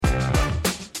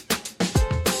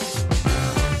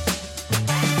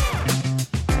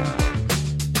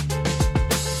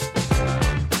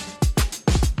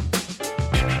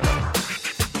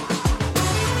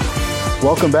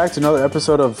Welcome back to another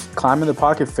episode of Climbing the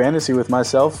Pocket Fantasy with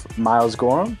myself, Miles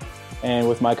Gorham, and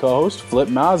with my co-host, Flip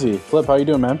Mazzi. Flip, how you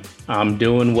doing, man? I'm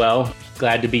doing well.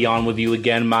 Glad to be on with you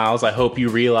again, Miles. I hope you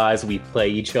realize we play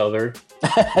each other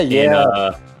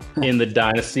in the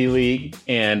Dynasty League,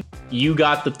 and you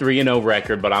got the 3-0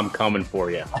 record, but I'm coming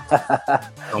for you.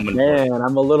 Man,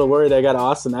 I'm a little worried. I got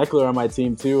Austin Eckler on my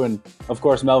team too, and of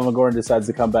course, Melvin Gordon decides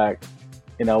to come back.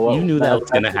 You knew that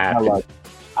was going to happen.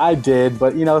 I did,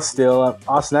 but still,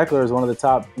 Austin Eckler is one of the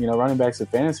top, running backs in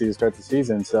fantasy to start the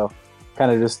season. So, kind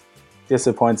of just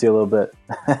disappoints you a little bit.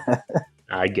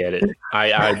 I get it.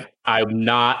 I'm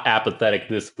not apathetic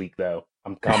this week, though.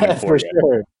 I'm coming for you.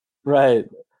 Sure. Right.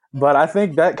 But I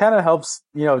think that kind of helps,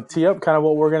 tee up kind of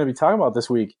what we're going to be talking about this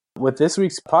week. With this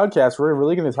week's podcast, we're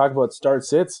really going to talk about start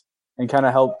sits and kind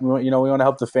of help, we want to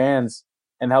help the fans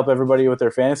and help everybody with their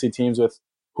fantasy teams with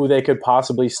who they could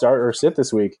possibly start or sit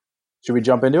this week. Should we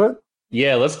jump into it?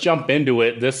 Yeah, let's jump into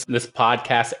it. This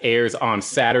podcast airs on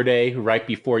Saturday, right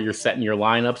before you're setting your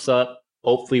lineups up.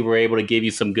 Hopefully, we're able to give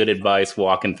you some good advice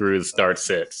walking through the start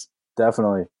sits.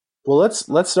 Definitely. Well,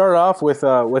 let's start off with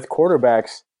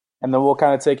quarterbacks, and then we'll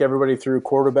kind of take everybody through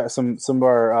some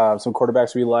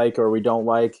quarterbacks we like or we don't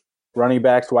like, running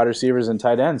backs, wide receivers, and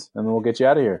tight ends, and then we'll get you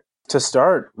out of here. To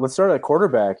start, let's start at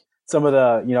quarterback. Some of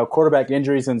the quarterback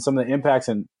injuries and some of the impacts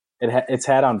it's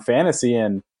had on fantasy,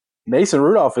 and Mason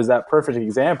Rudolph is that perfect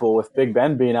example with Big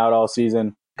Ben being out all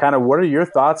season. Kind of what are your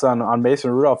thoughts on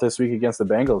Mason Rudolph this week against the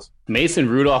Bengals? Mason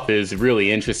Rudolph is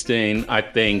really interesting. I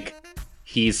think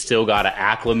he's still got to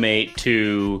acclimate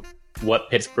to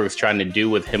what Pittsburgh's trying to do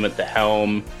with him at the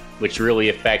helm, which really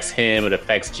affects him. It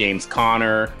affects James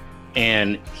Conner.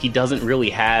 And he doesn't really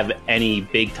have any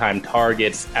big-time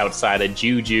targets outside of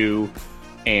Juju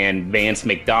and Vance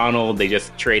McDonald. They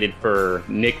just traded for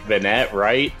Nick Vannett,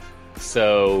 right?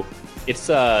 So it's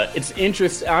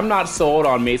interesting. I'm not sold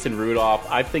on Mason Rudolph.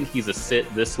 I think he's a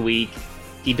sit this week.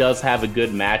 He does have a good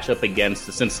matchup against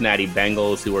the Cincinnati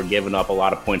Bengals, who are giving up a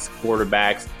lot of points to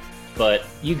quarterbacks. But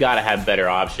you got to have better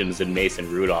options than Mason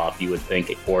Rudolph, you would think,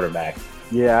 at quarterback.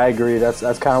 Yeah, I agree. That's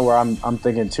kind of where I'm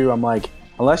thinking too. I'm like,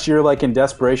 unless you're like in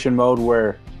desperation mode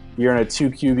where you're in a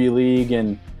 2 QB league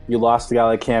and you lost a guy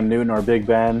like Cam Newton or Big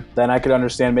Ben, then I could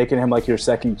understand making him like your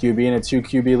second QB in a 2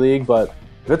 QB league. But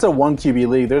if it's a 1 QB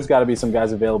league, there's got to be some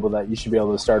guys available that you should be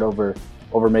able to start over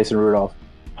Mason Rudolph.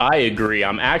 I agree.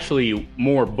 I'm actually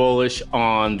more bullish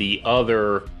on the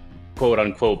other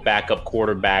quote-unquote backup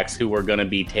quarterbacks who are going to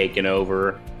be taking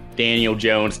over. Daniel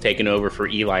Jones taking over for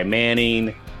Eli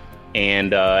Manning,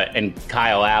 and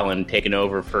Kyle Allen taking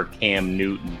over for Cam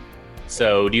Newton.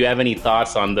 So do you have any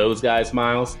thoughts on those guys,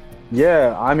 Miles?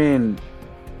 Yeah, I mean,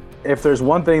 if there's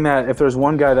one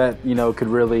guy that, could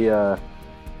really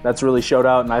that's really showed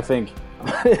out, and I think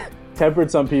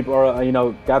tempered some people,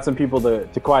 or got some people to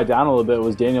quiet down a little bit,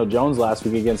 was Daniel Jones last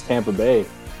week against Tampa Bay.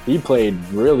 He played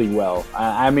really well.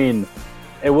 I mean,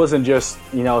 it wasn't just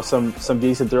some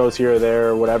decent throws here or there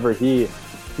or whatever. He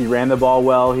ran the ball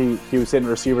well. He was hitting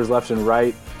receivers left and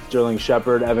right. Sterling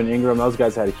Shepard, Evan Ingram, those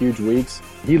guys had huge weeks.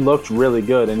 He looked really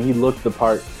good, and he looked the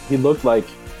part. He looked like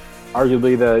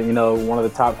arguably one of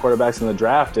the top quarterbacks in the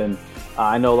draft. And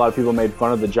I know a lot of people made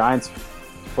fun of the Giants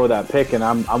for that pick, and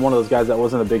I'm one of those guys that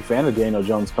wasn't a big fan of Daniel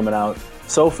Jones coming out.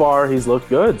 So far, he's looked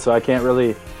good, so I can't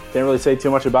really say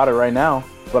too much about it right now.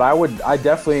 But I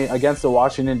definitely, against the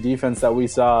Washington defense that we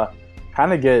saw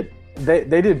kind of they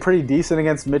did pretty decent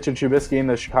against Mitchell Trubisky and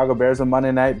the Chicago Bears on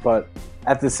Monday night, but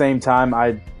at the same time,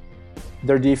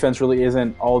 their defense really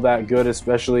isn't all that good,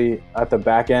 especially at the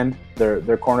back end. Their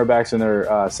cornerbacks and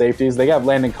their safeties. They got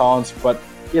Landon Collins, but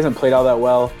he hasn't played all that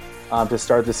well to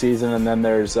start the season. And then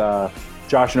there's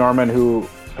Josh Norman, who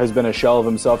has been a shell of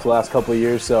himself the last couple of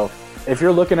years. So if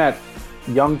you're looking at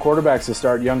young quarterbacks to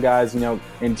start, young guys, in 2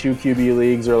 QB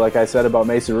leagues, or like I said about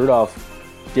Mason Rudolph,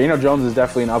 Daniel Jones is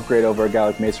definitely an upgrade over a guy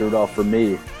like Mason Rudolph for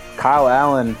me. Kyle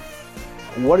Allen,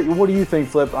 what do you think,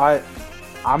 Flip?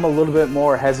 I'm a little bit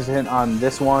more hesitant on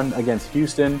this one against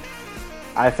Houston.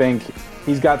 I think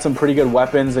he's got some pretty good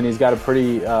weapons, and he's got a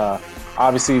pretty,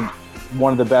 obviously,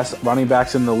 one of the best running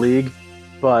backs in the league.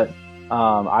 But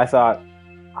I thought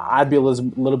I'd be a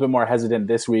little bit more hesitant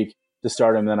this week to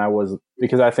start him than I was,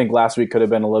 because I think last week could have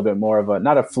been a little bit more of a,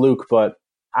 not a fluke, but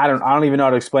I don't even know how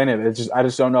to explain it. I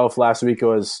just don't know if last week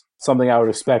was something I would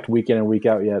expect week in and week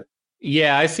out yet.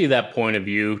 Yeah, I see that point of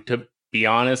view. To be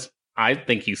honest, I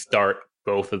think you start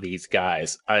both of these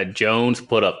guys. Jones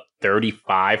put up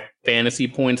 35 fantasy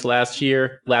points last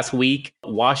week.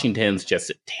 Washington's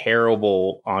just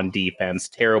terrible on defense,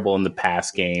 terrible in the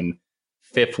pass game,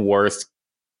 5th worst,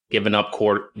 giving up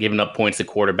points to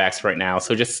quarterbacks right now.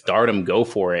 So just start him, go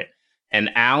for it. And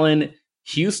Allen,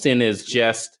 Houston is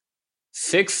just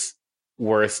sixth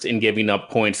worst in giving up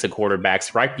points to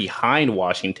quarterbacks, right behind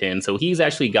Washington. So he's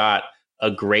actually got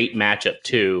a great matchup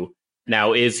too.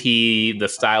 Now, is he the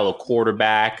style of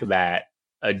quarterback that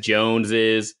Jones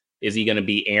is? Is he going to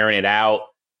be airing it out?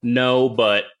 No,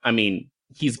 but I mean,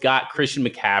 he's got Christian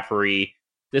McCaffrey.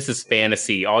 This is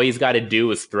fantasy. All he's got to do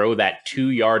is throw that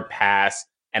 2-yard pass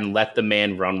and let the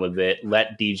man run with it.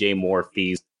 Let DJ Moore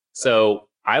feast. So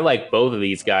I like both of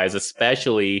these guys,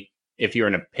 especially if you're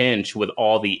in a pinch with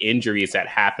all the injuries that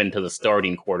happen to the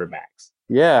starting quarterbacks.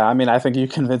 Yeah, I mean, I think you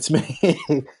convinced me.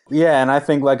 Yeah, and I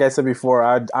think, like I said before,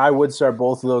 I would start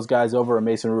both of those guys over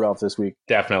Mason Rudolph this week.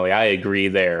 Definitely, I agree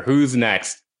there. Who's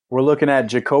next? We're looking at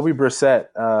Jacoby Brissett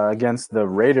against the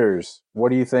Raiders. What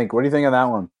do you think? What do you think of that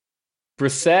one?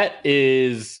 Brissett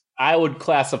is, I would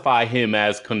classify him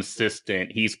as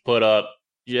consistent. He's put up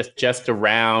just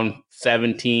around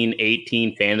 17,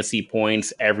 18 fantasy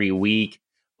points every week.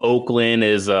 Oakland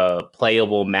is a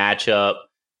playable matchup.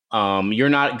 You're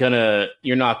not gonna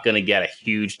get a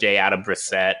huge day out of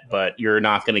Brissett, but you're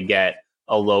not gonna get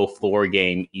a low floor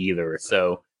game either.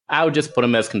 So I would just put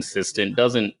him as consistent.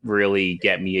 Doesn't really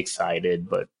get me excited,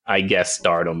 but I guess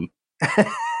start him.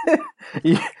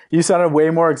 You sounded way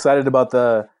more excited about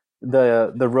the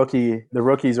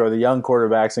rookies or the young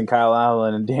quarterbacks and Kyle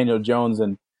Allen and Daniel Jones,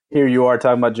 and here you are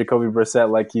talking about Jacoby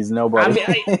Brissett like he's nobody.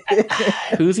 I mean,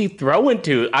 who's he throwing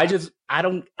to? I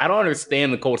don't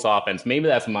understand the Colts offense. Maybe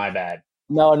that's my bad.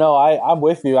 No, I'm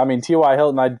with you. I mean, T.Y.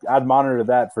 Hilton, I'd monitor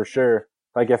that for sure.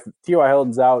 Like if T.Y.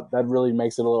 Hilton's out, that really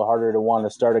makes it a little harder to want to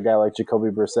start a guy like Jacoby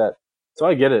Brissett. So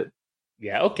I get it.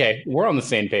 Yeah, okay. We're on the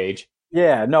same page.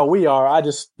 Yeah, no, we are. I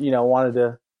just, wanted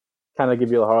to kind of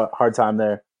give you a hard time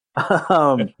there.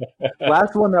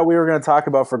 Last one that we were going to talk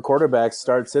about for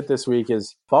quarterbacks sit this week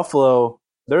is Buffalo.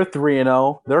 They're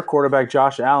 3-0. Their quarterback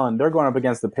Josh Allen. They're going up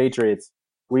against the Patriots.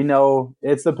 We know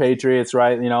it's the Patriots,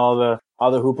 right? All the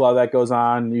hoopla that goes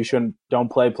on. You don't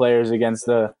play players against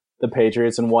the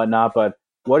Patriots and whatnot. But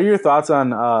what are your thoughts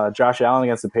on Josh Allen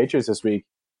against the Patriots this week?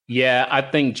 Yeah, I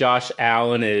think Josh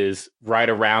Allen is right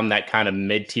around that kind of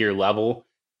mid-tier level.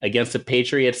 Against the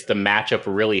Patriots, the matchup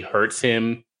really hurts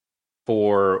him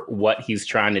for what he's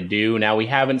trying to do. Now, we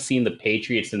haven't seen the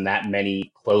Patriots in that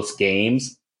many close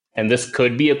games, and this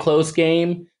could be a close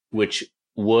game, which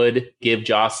would give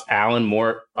Josh Allen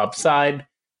more upside.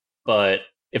 But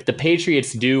if the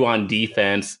Patriots do on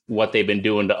defense what they've been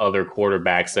doing to other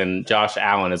quarterbacks, then Josh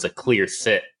Allen is a clear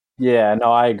sit. Yeah,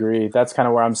 no, I agree. That's kind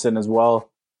of where I'm sitting as well.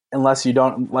 Unless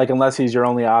he's your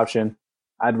only option,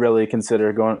 I'd really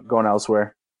consider going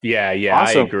elsewhere. Yeah,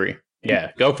 awesome. I agree.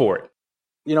 Yeah, go for it.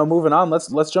 Moving on,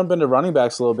 let's jump into running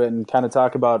backs a little bit and kind of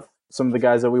talk about some of the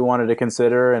guys that we wanted to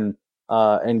consider and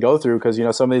go through, because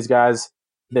some of these guys,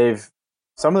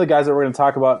 some of the guys that we're going to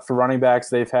talk about for running backs,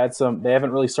 they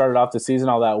haven't really started off the season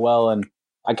all that well, and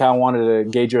I kind of wanted to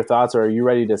gauge your thoughts. Are you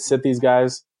ready to sit these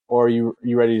guys, or are you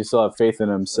ready to still have faith in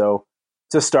them? So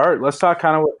to start, let's talk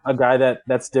kind of a guy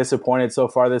that's disappointed so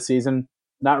far this season.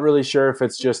 Not really sure if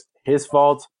it's just his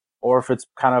fault or if it's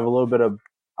kind of a little bit of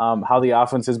how the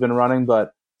offense has been running,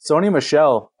 but Sony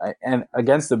Michel and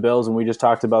against the Bills, and we just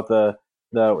talked about the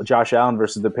Josh Allen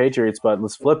versus the Patriots, but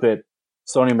let's flip it.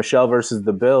 Sony Michel versus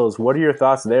the Bills. What are your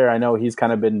thoughts there? I know he's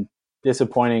kind of been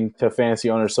disappointing to fantasy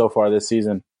owners so far this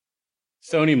season.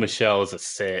 Sony Michel is a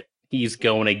sit. He's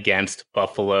going against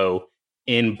Buffalo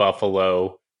in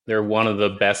Buffalo. They're one of the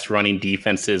best running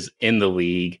defenses in the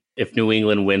league. If New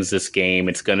England wins this game,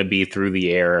 it's going to be through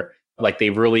the air. Like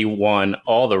they've really won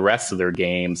all the rest of their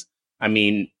games. I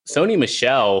mean, Sony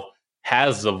Michel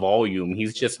has the volume.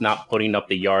 He's just not putting up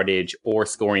the yardage or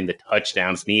scoring the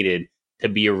touchdowns needed to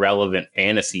be a relevant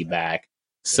fantasy back.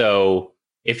 So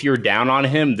if you're down on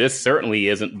him, this certainly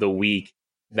isn't the week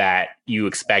that you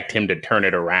expect him to turn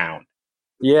it around.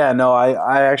 Yeah, no,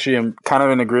 I actually am kind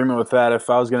of in agreement with that. If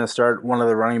I was going to start one of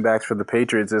the running backs for the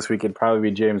Patriots this week, it'd probably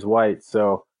be James White.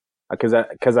 So,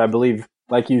 because I believe,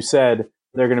 like you said,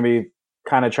 they're going to be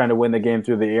kind of trying to win the game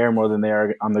through the air more than they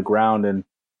are on the ground, and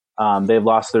they've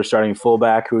lost their starting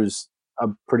fullback, who's a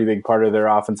pretty big part of their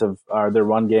their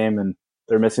run game, and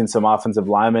they're missing some offensive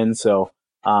linemen. So,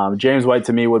 James White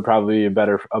to me would probably be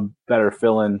a better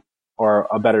fill-in or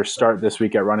a better start this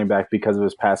week at running back because of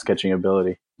his pass catching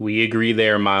ability. We agree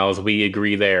there, Miles. We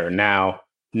agree there. Now,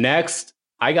 next,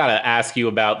 I got to ask you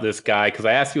about this guy because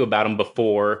I asked you about him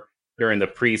before during the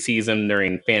preseason,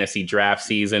 during fantasy draft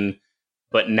season,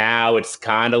 but now it's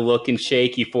kind of looking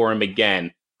shaky for him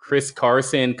again. Chris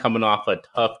Carson coming off a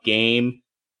tough game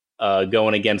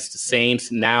going against the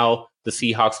Saints. Now the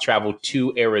Seahawks travel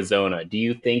to Arizona. Do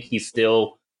you think he's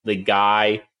still the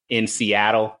guy in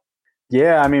Seattle?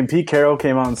 Yeah, I mean, Pete Carroll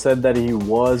came out and said that he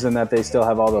was and that they still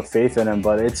have all the faith in him,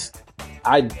 but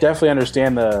I definitely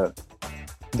understand the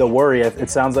worry. It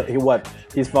sounds like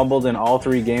he's fumbled in all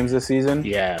 3 games this season.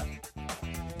 Yeah.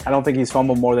 I don't think he's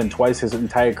fumbled more than twice his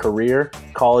entire career,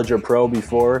 college or pro,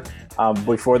 before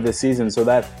this season. So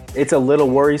that it's a little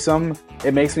worrisome.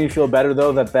 It makes me feel better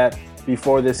though that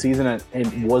before this season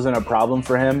it wasn't a problem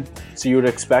for him. So you would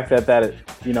expect that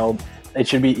it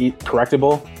should be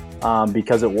correctable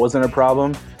because it wasn't a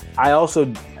problem. I also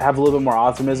have a little bit more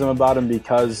optimism about him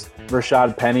because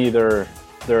Rashad Penny, their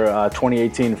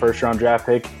 2018 first-round draft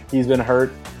pick, he's been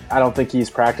hurt. I don't think he's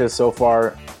practiced so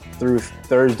far through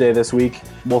Thursday this week.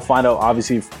 We'll find out,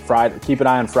 obviously, Friday. Keep an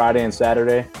eye on Friday and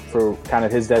Saturday for kind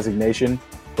of his designation.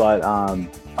 But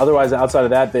otherwise, outside of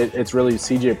that, it's really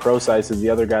CJ Prosise is the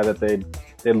other guy that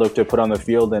they'd look to put on the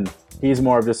field, and he's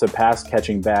more of just a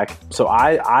pass-catching back. So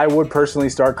I would personally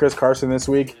start Chris Carson this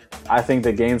week. I think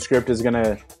the game script is going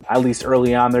to, at least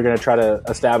early on, they're going to try to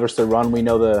establish the run. We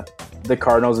know the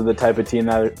Cardinals are the type of team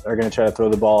that are going to try to throw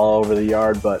the ball all over the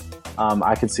yard, but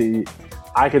I could see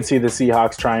the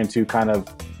Seahawks trying to kind of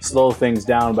slow things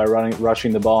down by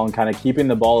rushing the ball and kind of keeping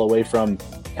the ball away from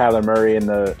Kyler Murray and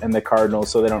the Cardinals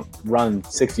so they don't run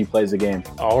 60 plays a game.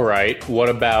 All right. What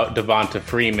about Devonta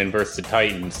Freeman versus the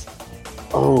Titans?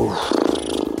 Oh,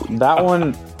 that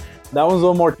one's a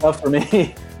little more tough for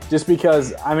me just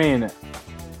because, I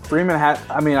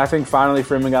think finally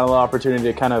Freeman got a little opportunity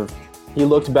to kind of, he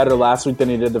looked better last week than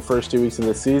he did the first 2 weeks of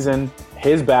the season.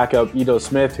 His backup, Ito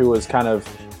Smith, who was kind of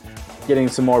getting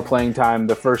some more playing time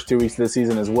the first 2 weeks of the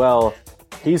season as well,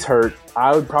 he's hurt.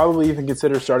 I would probably even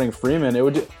consider starting Freeman. It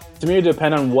would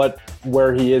depend on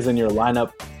where he is in your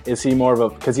lineup. Is he more of a,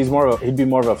 because he'd be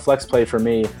more of a flex play for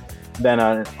me than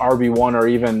an RB1 or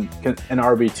even an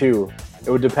RB2. It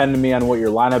would depend to me on what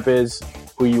your lineup is,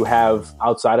 who you have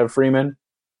outside of Freeman.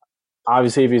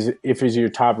 Obviously, if he's your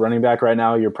top running back right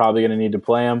now, you're probably going to need to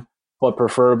play him. But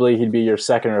preferably, he'd be your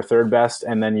second or third best,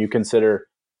 and then you consider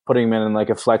putting him in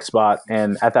like a flex spot.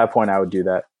 And at that point, I would do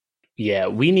that. Yeah,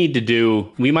 we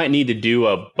might need to do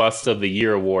a Bust of the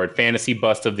Year award, Fantasy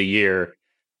Bust of the Year.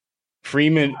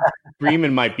 Freeman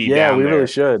might be down there. Yeah, we really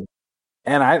should.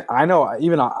 And I know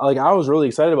even like I was really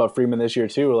excited about Freeman this year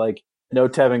too. Like,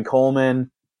 Tevin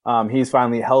Coleman, he's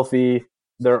finally healthy.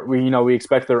 We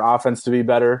expect their offense to be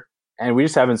better, and we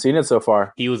just haven't seen it so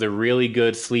far. He was a really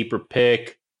good sleeper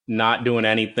pick, not doing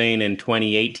anything in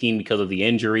 2018 because of the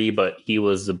injury, but he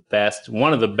was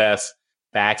one of the best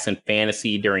backs in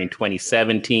fantasy during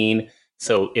 2017.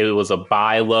 So it was a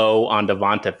buy low on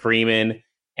Devonta Freeman,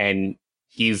 and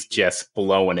he's just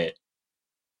blowing it.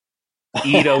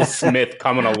 Ito Smith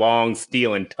coming along,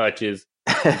 stealing touches,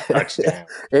 touchdown.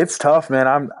 It's tough,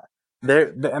 man.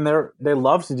 They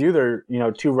love to do their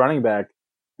 2 running back,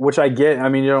 which I get. I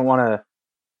mean, you don't want to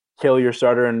kill your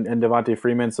starter and Devonta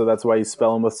Freeman, so that's why you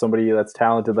spell him with somebody that's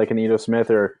talented like an Ito Smith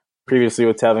or previously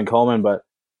with Tevin Coleman. But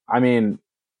I mean,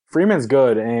 Freeman's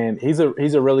good, and he's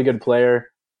a really good player.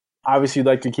 Obviously, you'd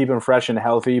like to keep him fresh and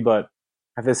healthy, but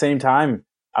at the same time,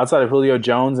 outside of Julio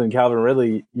Jones and Calvin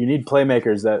Ridley, you need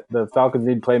playmakers. That the Falcons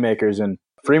need playmakers, and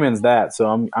Freeman's that. So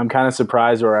I'm kind of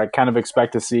surprised, or I kind of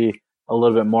expect to see a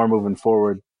little bit more moving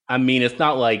forward. I mean, it's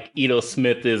not like Ito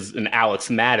Smith is an Alex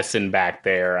Madison back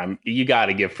there. You got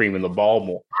to give Freeman the ball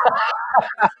more.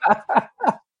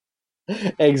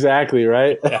 Exactly,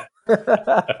 right? Yeah.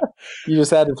 You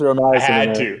just had to throw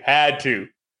Madison. Had to.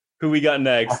 Who we got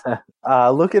next?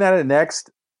 Looking at it next,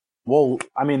 well,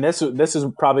 I mean, this is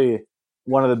probably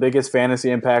one of the biggest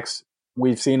fantasy impacts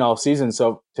we've seen all season.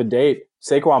 So to date,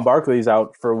 Saquon Barkley's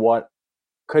out for what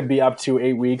could be up to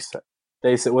 8 weeks.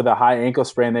 They said with a high ankle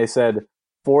sprain, they said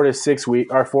 4 to 6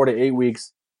 weeks or 4 to 8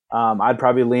 weeks. I'd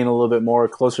probably lean a little bit more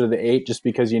closer to the 8 just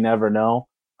because you never know.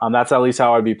 That's at least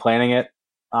how I'd be planning it.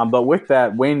 But with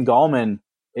that, Wayne Gallman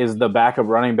is the backup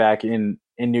running back in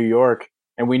New York,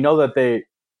 and we know that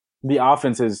the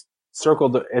offense is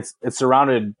circled. It's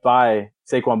surrounded by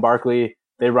Saquon Barkley.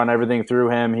 They run everything through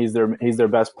him. He's their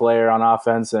best player on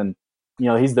offense, and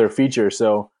he's their feature.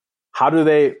 So how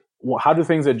do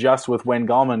things adjust with Wayne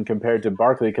Gallman compared to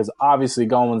Barkley? Because obviously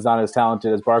Gallman's not as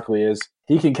talented as Barkley is.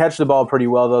 He can catch the ball pretty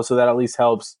well though, so that at least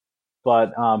helps.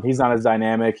 But he's not as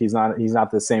dynamic. He's not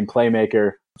the same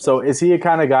playmaker. So is he a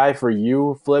kind of guy for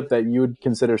you, Flip, that you would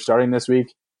consider starting this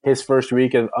week? His first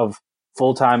week of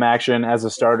full-time action as a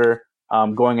starter,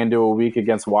 going into a week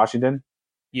against Washington?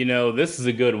 This is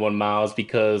a good one, Miles,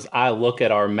 because I look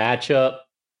at our matchup.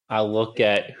 I look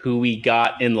at who we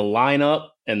got in the lineup,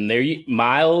 and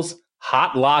Miles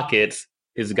Hot Lockets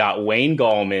has got Wayne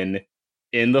Gallman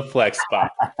in the flex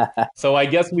spot. So I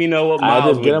guess we know what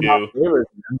Miles would do.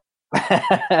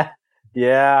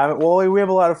 Yeah, well, we have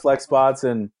a lot of flex spots,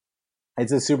 and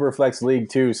it's a super flex league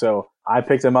too. So I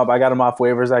picked him up. I got him off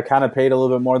waivers. I kind of paid a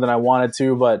little bit more than I wanted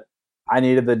to, but I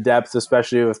needed the depth,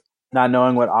 especially with not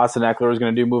knowing what Austin Eckler was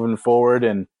going to do moving forward.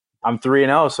 And I'm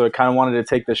 3-0, so I kind of wanted to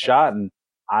take the shot, and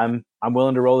I'm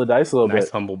willing to roll the dice a little bit. Nice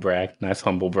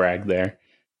humble brag there.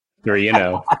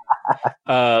 3-0.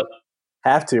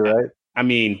 Have to, right? I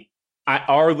mean,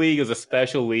 our league is a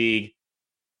special league.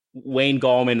 Wayne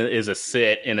Gallman is a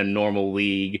sit in a normal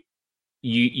league.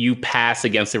 You pass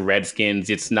against the Redskins.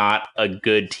 It's not a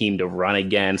good team to run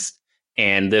against.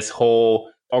 And this whole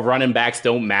running backs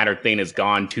don't matter thing has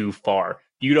gone too far.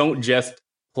 You don't just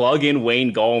plug in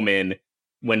Wayne Gallman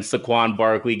when Saquon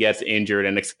Barkley gets injured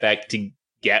and expect to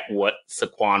get what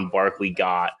Saquon Barkley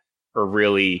got, or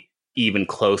really even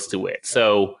close to it.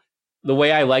 So the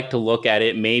way I like to look at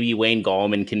it, maybe Wayne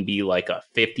Gallman can be like a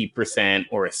 50%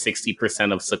 or a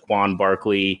 60% of Saquon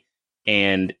Barkley.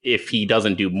 And if he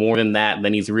doesn't do more than that,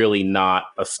 then he's really not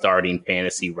a starting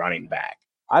fantasy running back.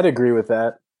 I'd agree with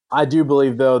that. I do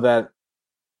believe, though, that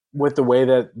with the way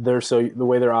that the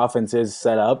way their offense is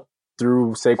set up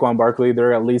through Saquon Barkley,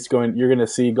 they're at least you're going to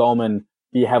see Gallman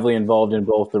be heavily involved in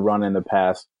both the run and the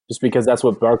pass, just because that's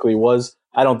what Barkley was.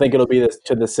 I don't think it'll be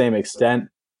to the same extent,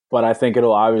 but I think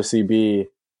it'll obviously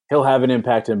he'll have an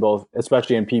impact in both,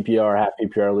 especially in PPR, half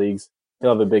PPR leagues. He'll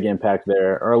have a big impact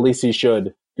there, or at least he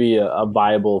should be a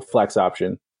viable flex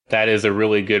option. That is a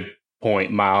really good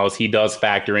point, Miles. He does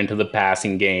factor into the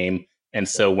passing game. And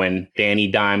so when Danny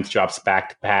Dimes drops back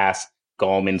to pass,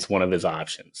 Gallman's one of his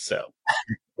options. So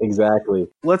exactly.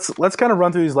 Let's kind of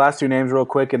run through these last two names real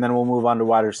quick, and then we'll move on to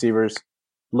wide receivers.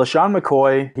 LaShawn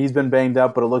McCoy, he's been banged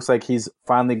up, but it looks like he's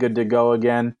finally good to go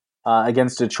again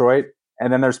against Detroit.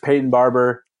 And then there's Peyton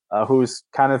Barber, who's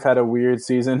kind of had a weird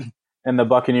season. And the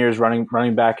Buccaneers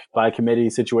running back by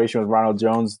committee situation with Ronald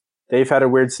Jones, they've had a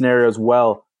weird scenario as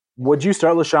well. Would you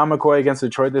start LaShawn McCoy against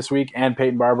Detroit this week and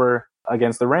Peyton Barber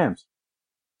against the Rams?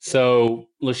 So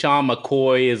LaShawn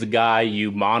McCoy is a guy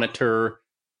you monitor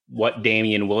what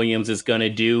Damian Williams is going to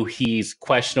do. He's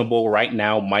questionable right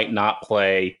now, might not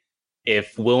play.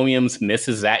 If Williams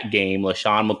misses that game,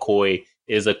 LaShawn McCoy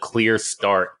is a clear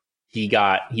start. He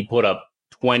put up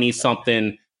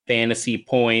 20-something fantasy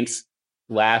points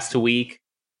last week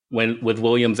with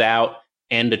Williams out,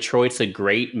 and Detroit's a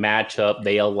great matchup.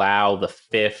 They allow the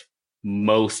 5th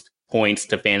most points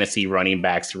to fantasy running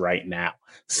backs right now.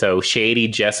 So Shady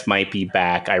just might be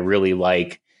back. I really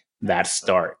like that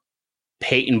start.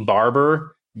 Peyton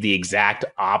Barber, the exact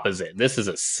opposite. This is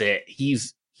a sit.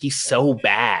 He's so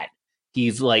bad.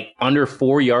 He's like under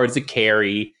 4 yards a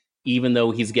carry, even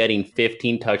though he's getting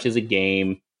 15 touches a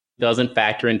game. Doesn't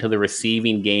factor into the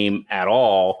receiving game at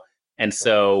all. And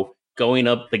so going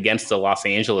up against the Los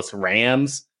Angeles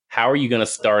Rams, how are you going to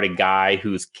start a guy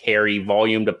who's carry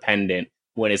volume dependent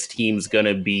when his team's going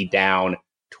to be down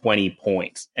 20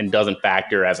 points and doesn't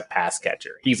factor as a pass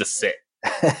catcher? He's a sit.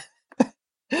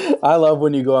 I love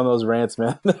when you go on those rants,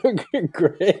 man. They're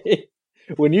great.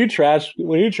 When you trash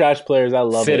players, I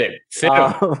love it. Sit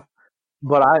him.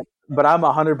 But I'm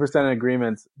 100% in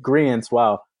agreement.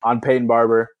 Wow, on Peyton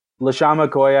Barber. LaShawn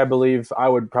McCoy, I believe I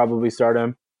would probably start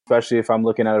him, especially if I'm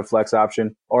looking at a flex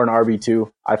option or an RB2.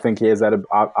 I think he has that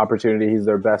opportunity. He's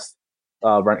their best.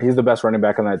 He's the best running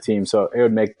back on that team, so it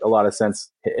would make a lot of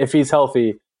sense if he's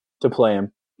healthy to play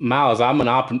him. Miles, I'm an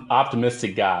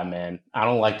optimistic guy, man. I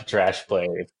don't like the trash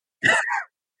players.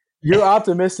 You're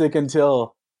optimistic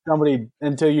until you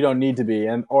don't need to be,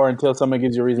 or until someone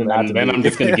gives you a reason not to be. Then I'm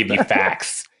just going to give you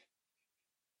facts.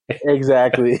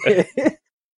 Exactly.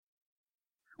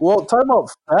 Well, talking about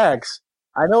facts,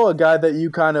 I know a guy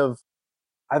that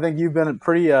I think you've been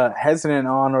pretty hesitant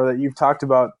on, or that you've talked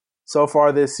about so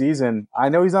far this season. I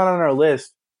know he's not on our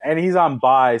list, and he's on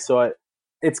bye, so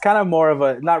it's kind of more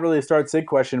of not really a start-sit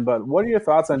question, but what are your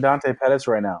thoughts on Dante Pettis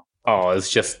right now? Oh, it's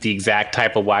just the exact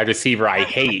type of wide receiver I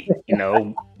hate.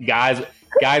 Guy's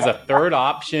a third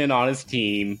option on his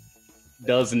team,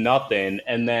 does nothing,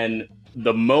 and then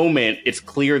the moment it's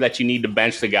clear that you need to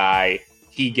bench the guy,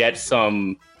 he gets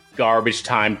some garbage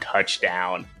time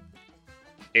touchdown.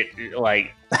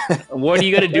 What are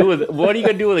you gonna do with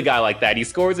a guy like that? He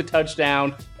scores a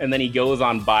touchdown and then he goes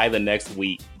on bye the next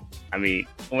week. I mean,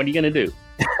 what are you gonna do?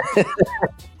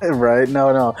 Right?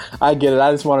 No, I get it.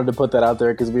 I just wanted to put that out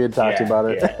there because we had talked about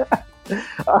it.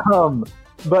 Yeah.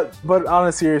 But on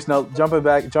a serious note,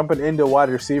 jumping into wide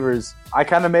receivers, I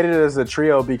kind of made it as a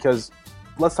trio because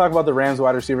let's talk about the Rams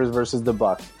wide receivers versus the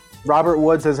Bucs. Robert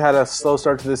Woods has had a slow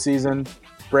start to the season.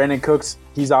 Brandon Cooks,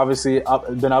 he's obviously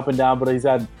been up and down, but he's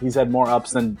had more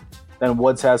ups than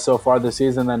Woods has so far this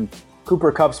season. Then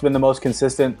Cooper Kupp's been the most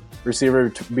consistent.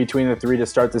 receiver between the three to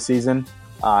start the season,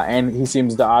 and he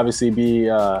seems to obviously be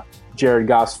Jared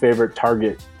Goff's favorite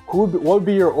target. What would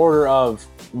be your order of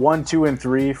 1, 2, and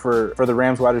 3 for the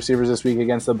Rams wide receivers this week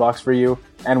against the Bucs for you?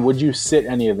 And would you sit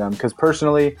any of them? Because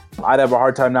personally, I'd have a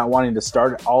hard time not wanting to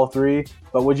start all three,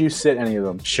 but would you sit any of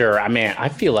them? Sure. I mean, I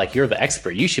feel like you're the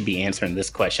expert. You should be answering this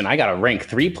question. I got to rank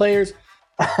 3 players.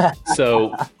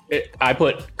 So I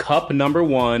put Kupp number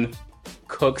 1,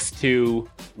 Cooks 2,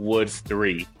 Woods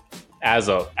 3. As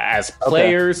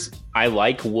players, okay. I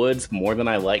like Woods more than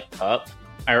I like Kupp.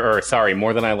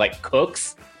 More than I like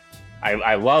Cooks.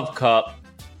 I love Kupp.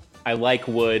 I like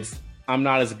Woods. I'm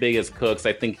not as big as Cooks.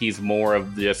 I think he's more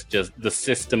of just the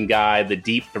system guy, the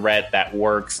deep threat that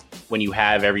works when you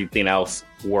have everything else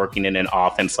working in an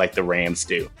offense like the Rams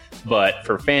do. But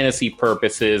for fantasy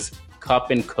purposes, Kupp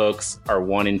and Cooks are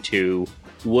 1 and 2.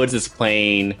 Woods is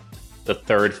playing the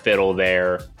third fiddle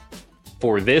there.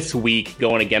 For this week,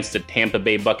 going against the Tampa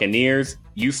Bay Buccaneers,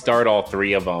 you start all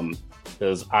 3 of them,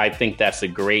 because I think that's a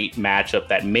great matchup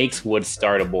that makes Woods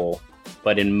startable.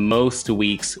 But in most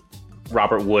weeks,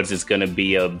 Robert Woods is going to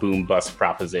be a boom-bust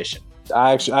proposition.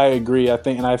 I agree. I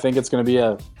think it's going to be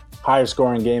a higher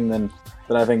scoring game than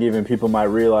I think even people might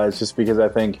realize, just because I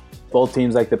think both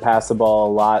teams like to pass the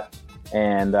ball a lot,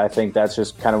 and I think that's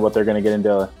just kind of what they're going to get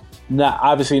into.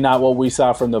 Obviously not what we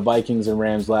saw from the Vikings and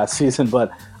Rams last season,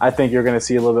 but I think you're going to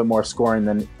see a little bit more scoring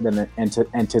than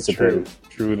anticipated.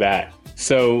 True that.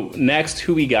 So next,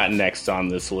 who we got next on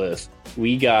this list?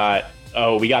 We got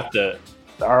our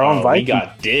own Vikings. We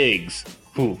got Diggs.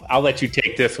 Ooh, I'll let you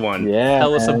take this one. Yeah,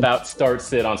 Tell us about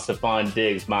start-sit on Stefon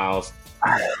Diggs, Miles.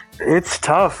 It's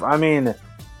tough. I mean,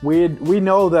 we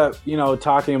know that,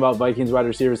 talking about Vikings wide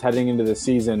receivers heading into the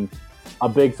season, a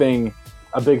big thing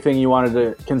you wanted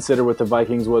to consider with the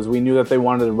Vikings was we knew that they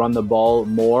wanted to run the ball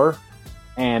more,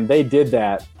 and they did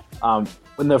that.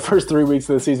 In the first 3 weeks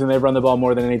of the season, they've run the ball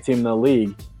more than any team in the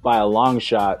league by a long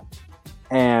shot,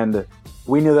 and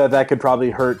we knew that could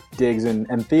probably hurt Diggs and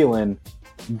Thielen.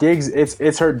 Diggs,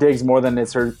 it's hurt Diggs more than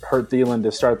it's hurt Thielen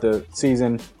to start the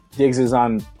season. Diggs is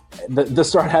on the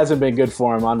start hasn't been good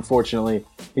for him, unfortunately.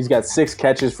 He's got 6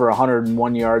 catches for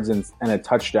 101 yards and a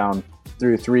touchdown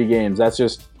through 3 games. That's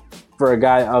just, for a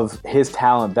guy of his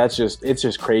talent, it's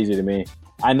just crazy to me.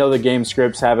 I know the game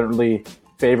scripts haven't really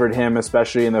favored him,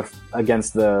 especially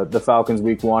against the Falcons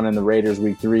week 1 and the Raiders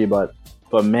week 3, but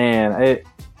man,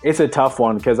 it's a tough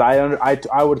one, because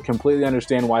I would completely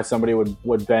understand why somebody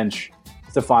would bench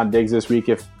Stefon Diggs this week,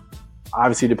 if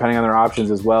obviously depending on their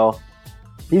options as well.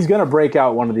 He's going to break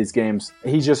out one of these games.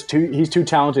 He's too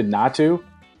talented not to,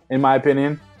 in my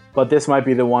opinion. But this might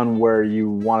be the one where you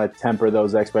want to temper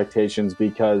those expectations,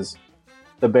 because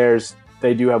the Bears,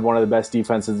 they do have one of the best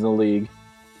defenses in the league,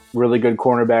 really good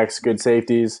cornerbacks, good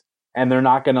safeties, and they're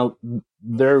not going to.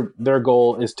 Their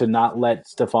goal is to not let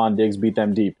Stefon Diggs beat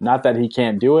them deep. Not that he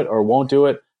can't do it or won't do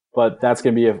it, but that's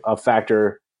going to be a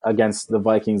factor against the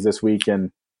Vikings this week.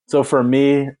 And so for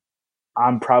me,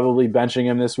 I'm probably benching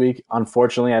him this week.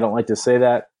 Unfortunately, I don't like to say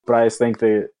that, but I just think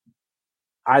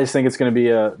it's going to be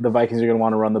the Vikings are going to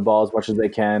want to run the ball as much as they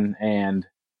can, and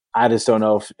I just don't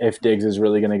know if Diggs is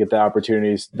really going to get the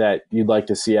opportunities that you'd like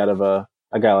to see out of a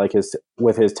guy like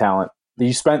with his talent.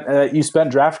 You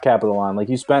spent draft capital on,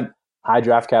 you spent high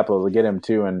draft capital to get him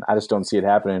too, and I just don't see it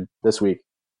happening this week.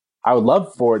 I would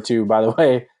love for it to, by the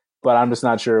way, but I'm just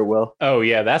not sure it will. Oh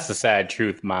yeah, that's the sad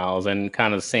truth, Miles, and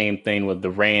kind of the same thing with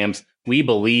the Rams. We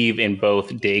believe in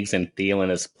both Diggs and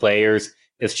Thielen as players.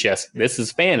 It's just, this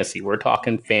is fantasy. We're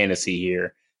talking fantasy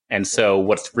here. And so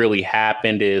what's really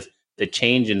happened is the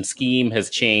change in scheme has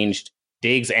changed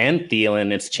Diggs and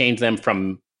Thielen. It's changed them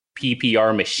from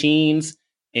PPR machines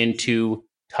into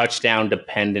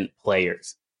touchdown-dependent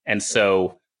players. And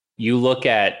so you look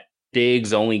at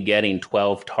Diggs only getting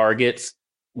 12 targets.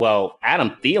 Well,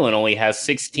 Adam Thielen only has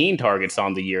 16 targets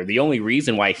on the year. The only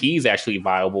reason why he's actually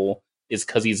viable is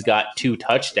because he's got 2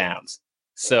 touchdowns.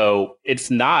 So it's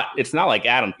not like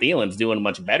Adam Thielen's doing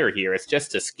much better here. It's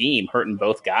just a scheme hurting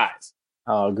both guys.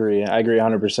 I agree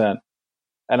 100%.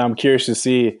 And I'm curious to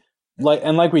see,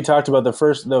 like we talked about, the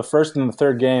first and the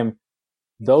third game,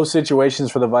 those situations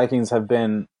for the Vikings have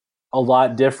been a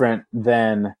lot different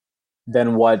than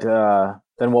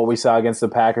what we saw against the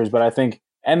Packers. But I think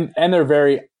and they're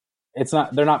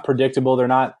they're not predictable. They're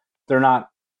not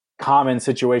common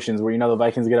situations where the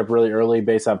Vikings get up really early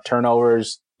based off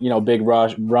turnovers, big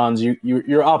runs.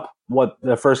 You're up. What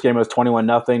the first game was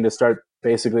 21-0 to start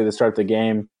the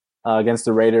game against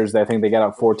the Raiders. I think they got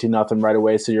up 14-0 right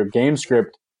away. So your game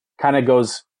script kind of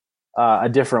goes a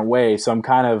different way. So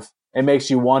it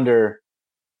makes you wonder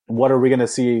what are we going to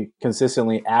see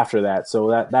consistently after that?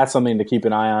 So that's something to keep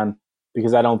an eye on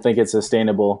because I don't think it's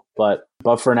sustainable. But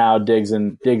for now, Diggs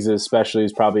especially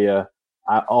is probably a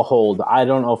hold. I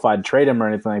don't know if I'd trade him or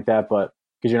anything like that, but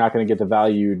because you're not going to get the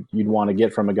value you'd want to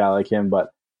get from a guy like him.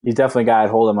 But he's definitely a guy I'd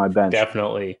hold on my bench.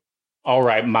 Definitely. All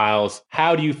right, Miles,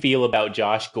 how do you feel about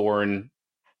Josh Gordon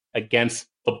against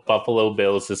the Buffalo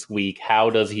Bills this week?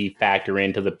 How does he factor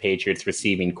into the Patriots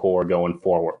receiving core going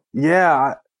forward?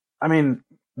 Yeah, I mean,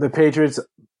 the Patriots,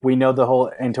 we know the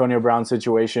whole Antonio Brown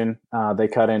situation. They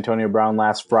cut Antonio Brown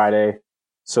last Friday.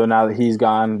 So now that he's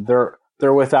gone,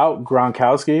 they're without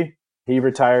Gronkowski. He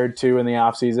retired too in the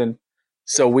offseason.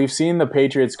 So we've seen the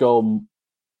Patriots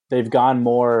they've gone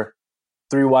more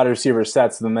 3 wide receiver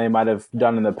sets than they might have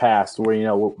done in the past,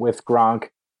 where, with Gronk,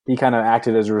 he kind of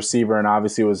acted as a receiver and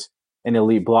obviously was an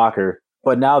elite blocker.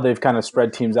 But now they've kind of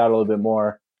spread teams out a little bit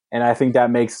more. And I think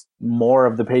that makes more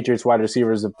of the Patriots wide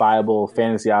receivers viable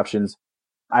fantasy options.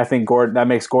 I think that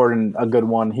makes Gordon a good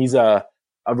one. He's a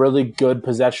really good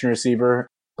possession receiver,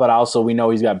 but also we know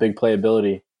he's got big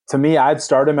playability. To me, I'd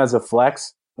start him as a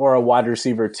flex or a wide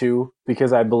receiver too,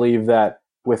 because I believe that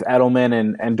with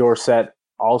Edelman and Dorsett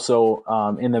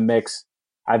also in the mix,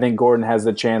 I think Gordon has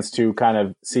the chance to kind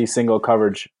of see single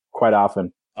coverage quite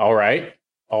often. All right.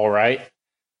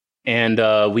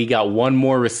 And we got one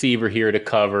more receiver here to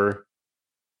cover.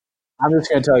 I'm just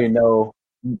going to tell you no.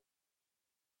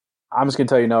 On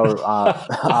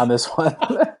this one.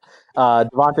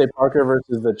 Devontae Parker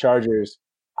versus the Chargers.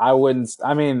 I wouldn't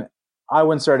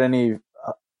start any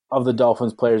of the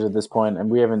Dolphins players at this point, and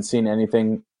we haven't seen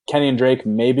anything. Kenyon Drake,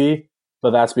 maybe,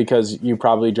 but that's because you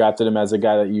probably drafted him as a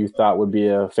guy that you thought would be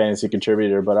a fantasy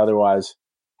contributor. But otherwise,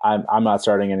 I'm not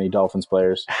starting any Dolphins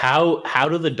players. How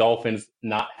do the Dolphins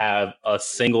not have a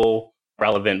single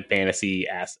relevant fantasy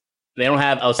asset? They don't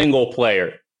have a single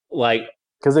player.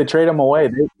 Because they trade them away.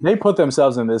 They put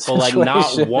themselves in this situation.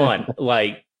 Not one.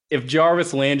 If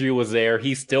Jarvis Landry was there,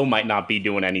 he still might not be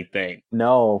doing anything.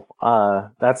 No,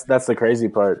 that's the crazy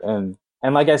part. And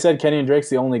like I said, Kenyon Drake's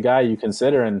the only guy you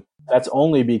consider, and that's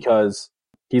only because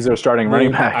he's their starting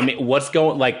running back. I mean, what's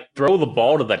going? Throw the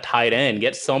ball to the tight end,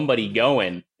 get somebody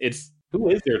going. Who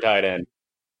is their tight end?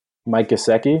 Mike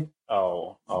Gesicki.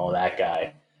 Oh, that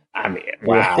guy. I mean,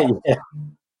 wow. Yeah,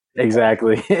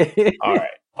 exactly.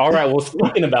 All right. Well,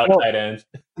 speaking about tight ends.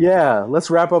 Yeah,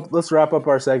 let's wrap up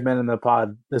our segment in the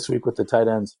pod this week with the tight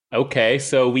ends. Okay,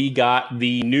 so we got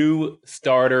the new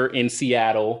starter in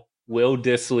Seattle, Will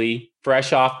Dissly,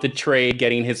 fresh off the trade,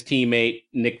 getting his teammate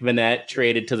Nick Vannett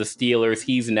traded to the Steelers.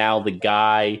 He's now the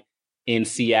guy in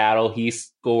Seattle. He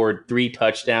scored 3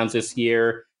 touchdowns this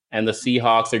year, and the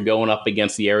Seahawks are going up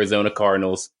against the Arizona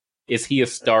Cardinals. Is he a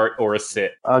start or a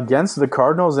sit? Against the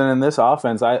Cardinals and in this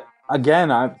offense,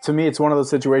 to me, it's one of those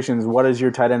situations. What does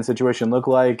your tight end situation look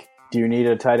like? Do you need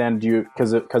a tight end?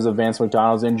 Because of Vance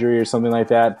McDonald's injury or something like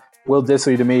that? Will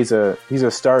Dissly to me he's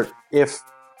a start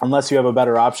unless you have a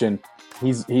better option.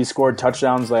 He's scored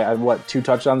touchdowns 2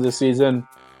 touchdowns this season.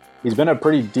 He's been a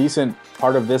pretty decent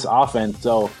part of this offense.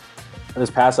 So this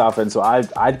pass offense. So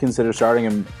I'd consider starting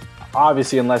him.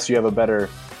 Obviously, unless you have a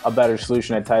better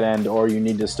solution at tight end or you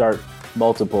need to start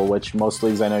multiple, which most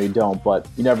leagues I know you don't, but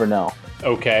you never know.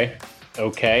 Okay.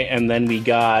 And then we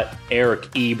got Eric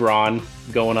Ebron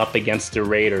going up against the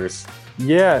Raiders.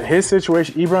 Yeah,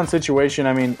 Ebron's situation,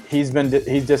 I mean, he's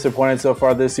disappointed so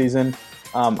far this season.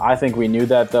 I think we knew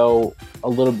that, though, a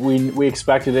little. We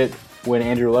expected it when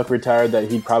Andrew Luck retired that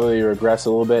he'd probably regress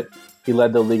a little bit. He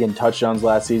led the league in touchdowns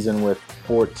last season with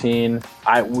 14.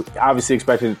 I obviously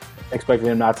expected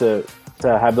him not to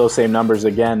have those same numbers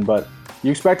again, but you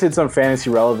expected some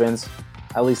fantasy relevance.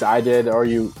 At least I did, or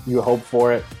you hope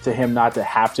for it, to him not to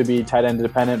have to be tight end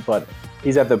dependent, but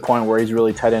he's at the point where he's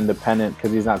really tight end dependent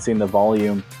because he's not seeing the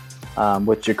volume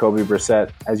with Jacoby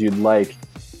Brissett as you'd like.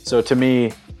 So to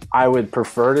me, I would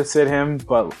prefer to sit him,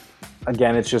 but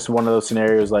again, it's just one of those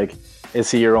scenarios is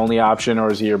he your only option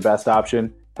or is he your best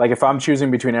option? If I'm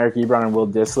choosing between Eric Ebron and Will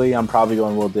Dissly, I'm probably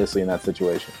going Will Dissly in that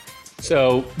situation.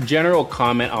 So general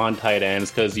comment on tight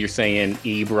ends, because you're saying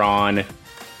Ebron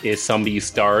is somebody you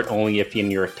start only if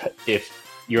you're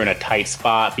in a tight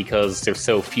spot because there's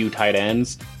so few tight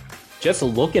ends. Just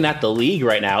looking at the league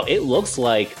right now, it looks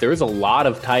like there's a lot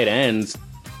of tight ends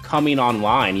coming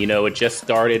online. It just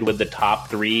started with the top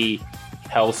 3,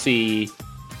 Kelsey,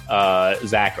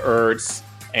 Zach Ertz,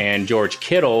 and George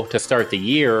Kittle to start the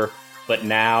year. But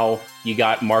now you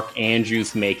got Mark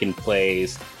Andrews making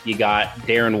plays. You got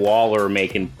Darren Waller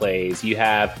making plays. You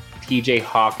have TJ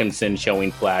Hawkinson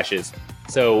showing flashes.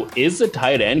 So is the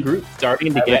tight end group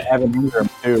starting to get Evan Ingram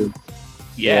too?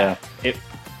 Yeah.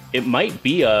 it might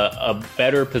be a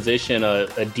better position,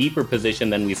 a deeper position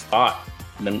than we thought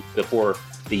than before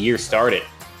the year started.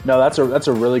 No, that's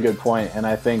a really good point, and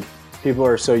I think people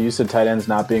are so used to tight ends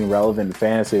not being relevant in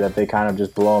fantasy that they kind of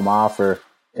just blow them off, or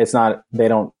it's not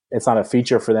a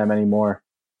feature for them anymore.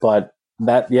 But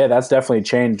that's definitely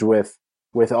changed with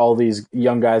all these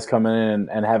young guys coming in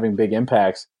and having big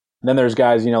impacts. And then there's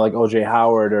guys, like OJ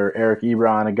Howard or Eric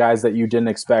Ebron, and guys that you didn't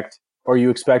expect or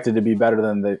you expected to be better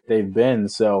than they've been.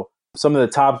 So some of the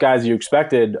top guys you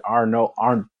expected aren't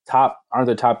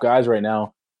the top guys right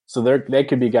now. So they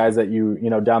could be guys that you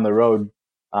down the road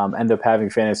end up having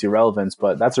fantasy relevance.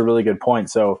 But that's a really good point.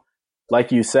 So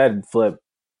like you said, Flip,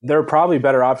 there are probably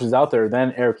better options out there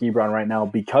than Eric Ebron right now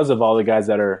because of all the guys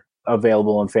that are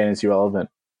available and fantasy relevant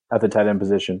at the tight end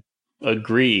position.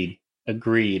 Agreed.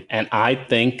 And I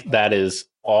think that is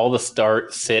all the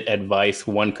start sit advice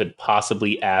one could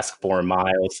possibly ask for,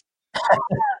 Miles.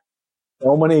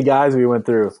 So many guys we went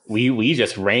through. We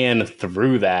just ran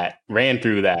through that.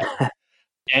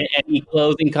 Any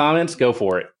closing comments? Go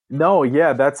for it. No,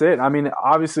 yeah, that's it. I mean,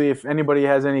 obviously, if anybody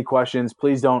has any questions,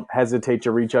 please don't hesitate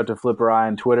to reach out to Flip or I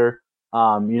on Twitter.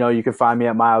 You can find me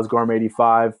at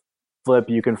MilesGorm85. Flip,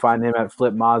 you can find him at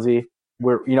Flip Mozzie.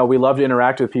 We love to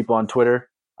interact with people on Twitter.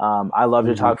 I love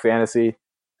to talk fantasy.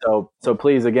 So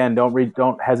please, again,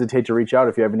 don't hesitate to reach out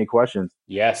if you have any questions.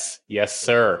 Yes,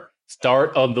 sir.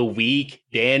 Start of the week,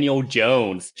 Daniel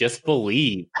Jones. Just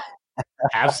believe.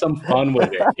 Have some fun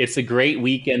with it. It's a great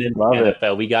weekend in the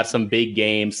NFL. We got some big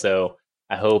games, so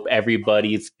I hope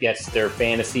everybody gets their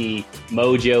fantasy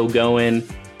mojo going.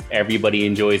 Everybody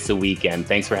enjoys the weekend.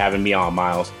 Thanks for having me on,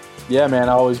 Miles. Yeah, man.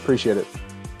 I always appreciate it.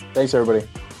 Thanks, everybody.